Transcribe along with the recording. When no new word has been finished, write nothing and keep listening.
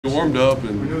We warmed up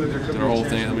and did our whole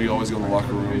thing, and we always go in the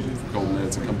locker room for a couple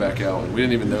minutes and come back out. And we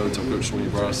didn't even know until Coach Sweeney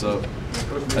brought us up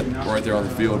right there on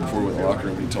the field before we went in the locker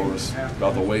room. He told us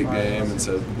about the weight game and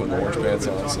said we're putting the orange pants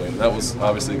on. So that was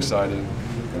obviously exciting.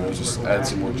 And it was just add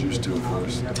some more juice to it for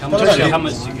us. How much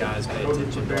do you guys pay attention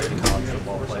to the college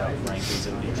football playoff rankings,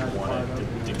 and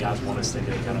did you guys want us to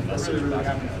get a kind of message about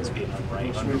you guys being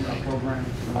unranked,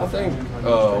 underranked? I think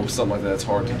with something like that, it's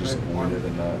hard to just avoid it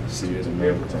and not see it and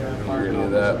hear any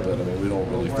of that. But I mean, we don't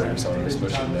really focus on it,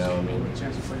 especially now. I mean,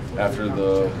 after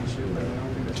the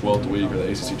 12th week or the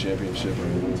ACC championship, I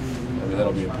mean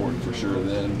that'll be important for sure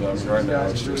then. But I mean, right now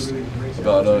it's just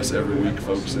about us every week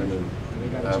focusing and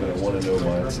having a 1-0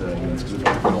 mindset. Because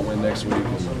if we don't win next week,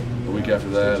 and the week after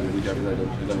that, and the week after that,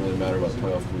 it doesn't really matter about the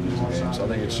playoff if we lose a game. So I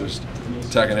think it's just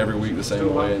attacking every week the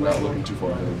same way and not looking too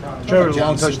far ahead. Trevor,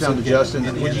 long touchdown to Justin.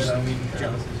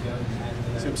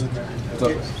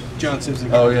 John Simpson.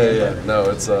 Oh yeah. No,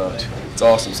 it's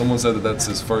awesome. Someone said that that's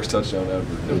his first touchdown ever.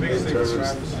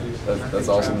 That's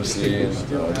awesome to see, and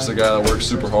just a guy that works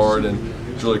super hard, and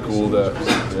it's really cool that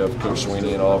we have Coach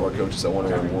Sweeney and all of our coaches that want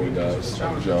to reward guys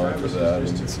like John for that,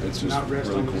 and it's just a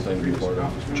really cool thing to be a part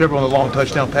of. Trevor, on the long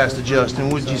touchdown pass to Justin,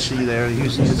 what did you see there? He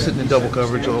was sitting in double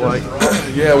coverage all right.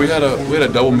 Yeah, we had a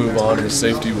double move on, and the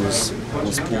safety was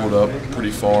pulled up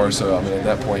pretty far, so I mean at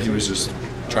that point he was just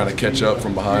trying to catch up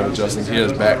from behind with Justin. He had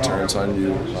his back turned, so I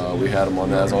knew we had him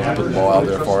on that as long as we put the ball out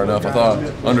there far enough. I thought I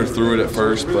underthrew it at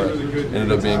first, but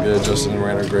ended up being good. Justin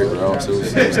ran a great route, so it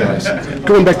was nice.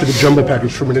 Going back to the jumbo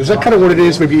package for a minute, is that kind of what it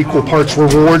is, maybe equal parts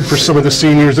reward for some of the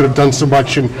seniors that have done so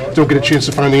much and don't get a chance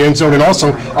to find the end zone? And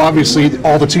also, obviously,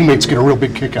 all the teammates get a real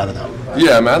big kick out of that.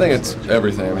 Yeah, I mean, I think it's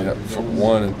everything. I mean, for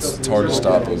one, it's hard to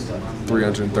stop a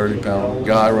 330-pound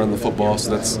guy running the football,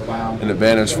 so that's an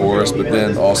advantage for us. But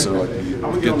then also,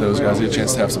 like, get those guys get a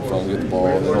chance to have some fun, get the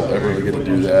ball. They don't ever really get to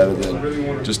do that, and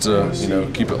then just to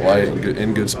keep it light and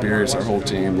in good spirits. Our whole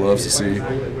team loves to see.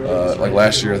 Like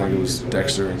last year, I think it was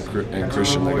Dexter and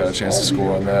Christian that got a chance to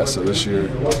score on that. So this year,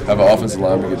 have an offensive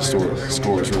lineman get to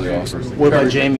score is really awesome. What about Jamie?